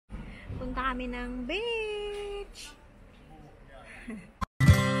Punta kami ng beach.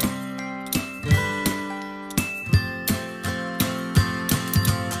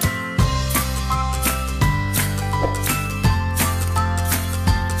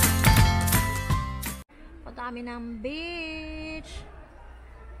 Punta kami ng beach.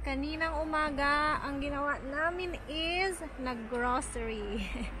 Kaninang umaga, ang ginawa namin is nag-grocery.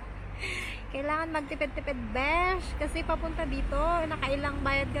 Kailangan magtipid-tipid besh kasi papunta dito, nakailang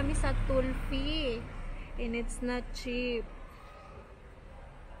bayad kami sa toll fee and it's not cheap.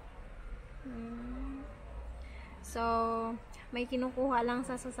 So may kinukuha lang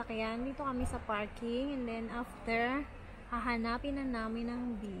sa sasakyan. Dito kami sa parking and then after hahanapin na namin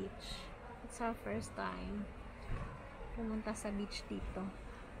ang beach. It's our first time pumunta sa beach dito.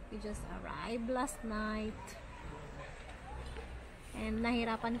 We just arrived last night. And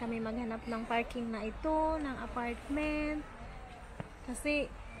nahirapan kami maghanap ng parking na ito, ng apartment.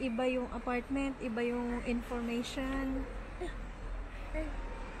 Kasi iba yung apartment, iba yung information.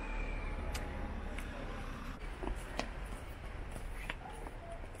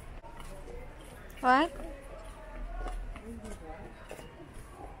 What?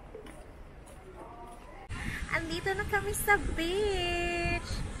 Andito na kami sa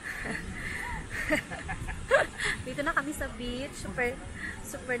beach. Dito na kami sa beach.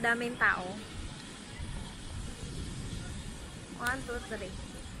 Super daming tao. 1, 2, 3.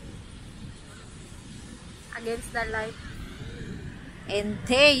 Against the light. And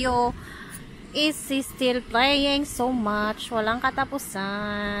Theo is still playing so much. Walang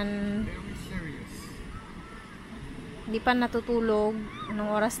katapusan. Hindi pa natutulog.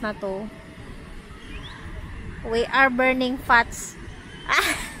 Anong oras na to? We are burning fats.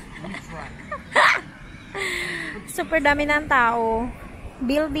 Super dami ng tao.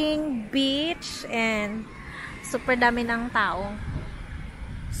 Building, beach, and super dami ng tao.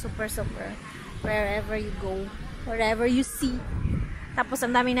 Super. Wherever you go, wherever you see. Tapos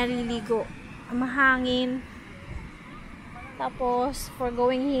ang dami naliligo. Mahangin. Tapos for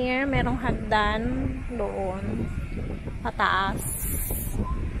going here, merong hagdan doon. Pataas.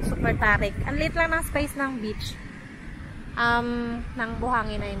 Super tarik. Ang liit lang ng space ng beach. Ng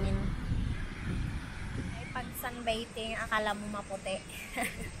buhangin, I mean. Ay, pag sunbathing, akala mo maputi.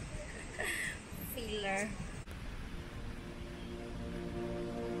 Filler.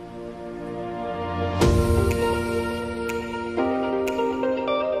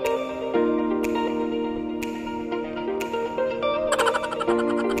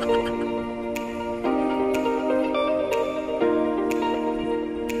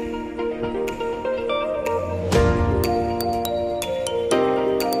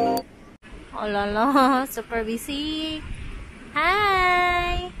 Oh lala, super busy.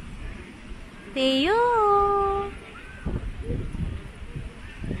 Hi! Theo!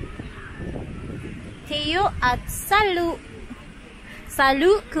 Theo at Salou.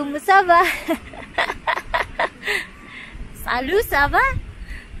 Salou, kumusta ba? Salou, ça va?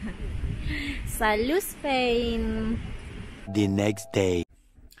 Salou, Spain. The next day.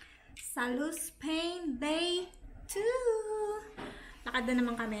 Salou, Spain, day 2. Lakad na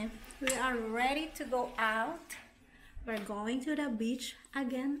naman kami. We are ready to go out. We're going to the beach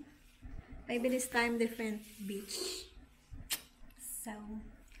again. Maybe this time different beach. So,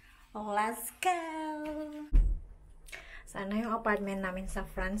 let's go! Sana yung apartment namin sa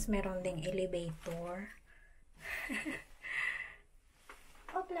France meron ding elevator.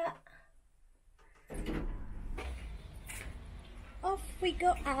 Hopla! Off we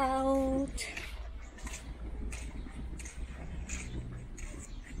go out!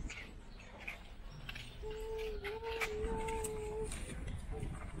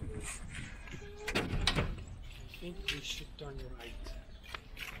 I think we should turn right.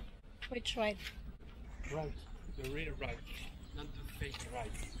 Which right? Right. The real right. Not the fake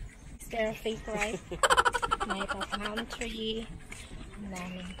right. Is there a fake right? May palm tree.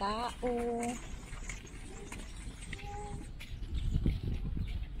 Daming tao.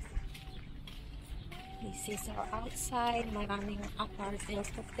 This is our outside. Maraming apartment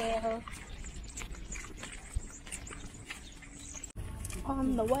hotel.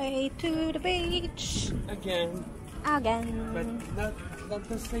 On the way to the beach. Again. But not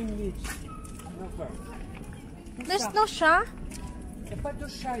the same beach. Never. There's no chat. Il n'y a pas de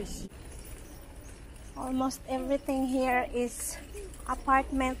chat ici. Almost everything here is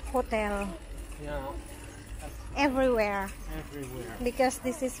apartment hotel. Yeah. Everywhere. Everywhere. Because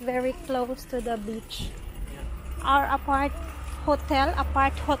this is very close to the beach. Yeah. Our apart hotel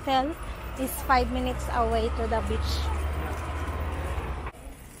is 5 minutes away to the beach.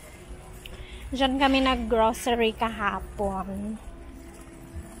 Diyan kami nag-grocery kahapon.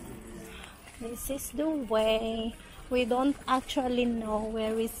 This is the way. We don't actually know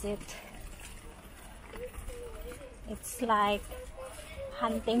where is it. It's like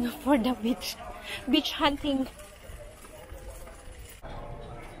hunting for the beach. Beach hunting.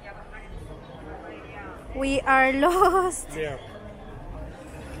 We are lost. Yeah.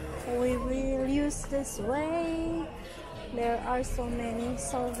 We will use this way. There are so many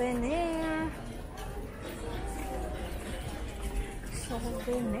souvenirs.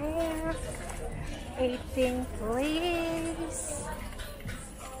 Eating place.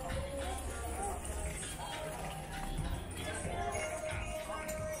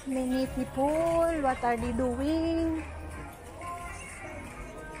 Many people. What are they doing?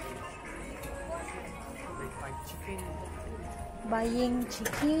 Buying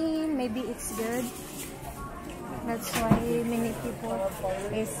chicken. Maybe it's good. That's why many people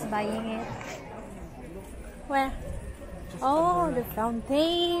is buying it. Where? Oh, the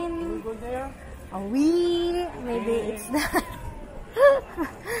fountain. Go there. Oh, maybe it's that.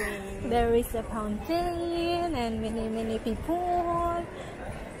 There is a fountain and many people.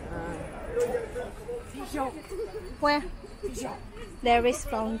 Where? There is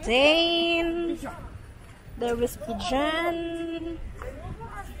fountain. There is pigeon.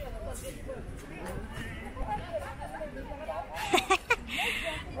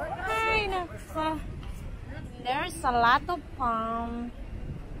 Ay, nako. There's a lot of palm.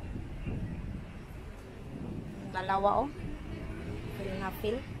 Dalawa, oh. Feel na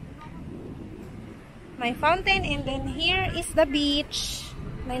feel. May fountain and then here is the beach.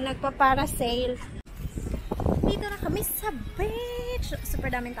 May nagpa-parasail. Dito na kami sa beach. Super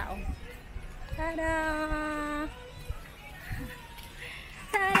daming tao. Tada!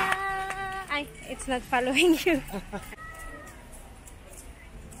 Tada! Ay, it's not following you.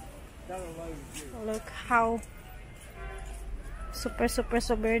 Look how super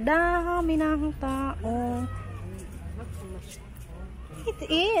dami ng tao. It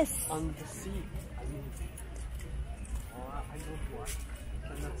is. On the sea. I mean, I don't want.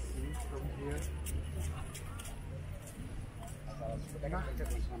 Cannot see from here.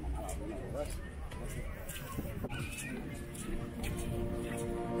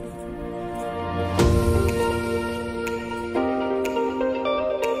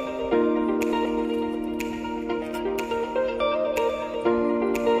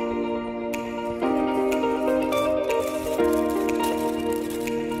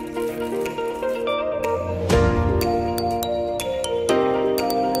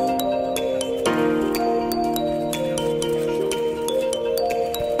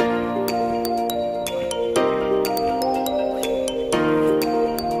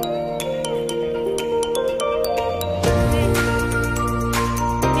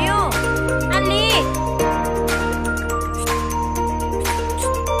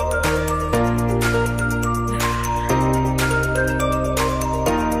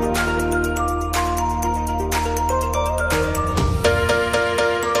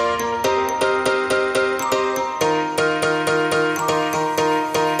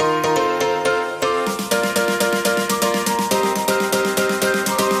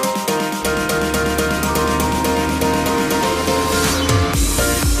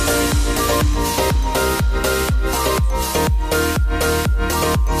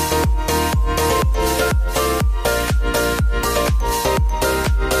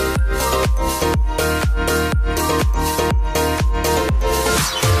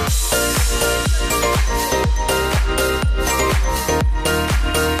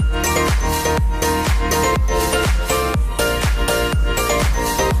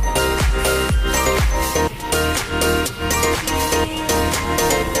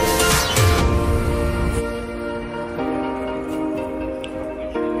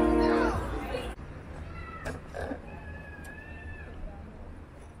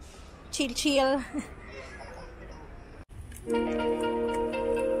 Chill.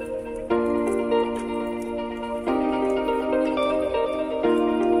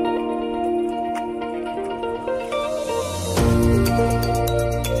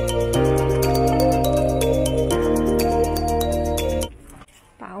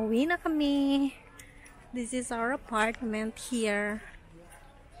 Pauwi na kami. This is our apartment here.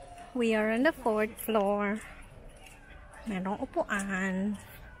 We are on the 4th floor. Merong upuan.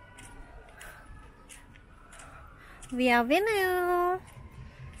 Bienvenue.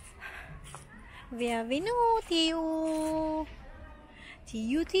 Bienvenue, Tiu.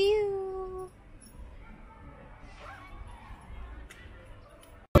 Tiu.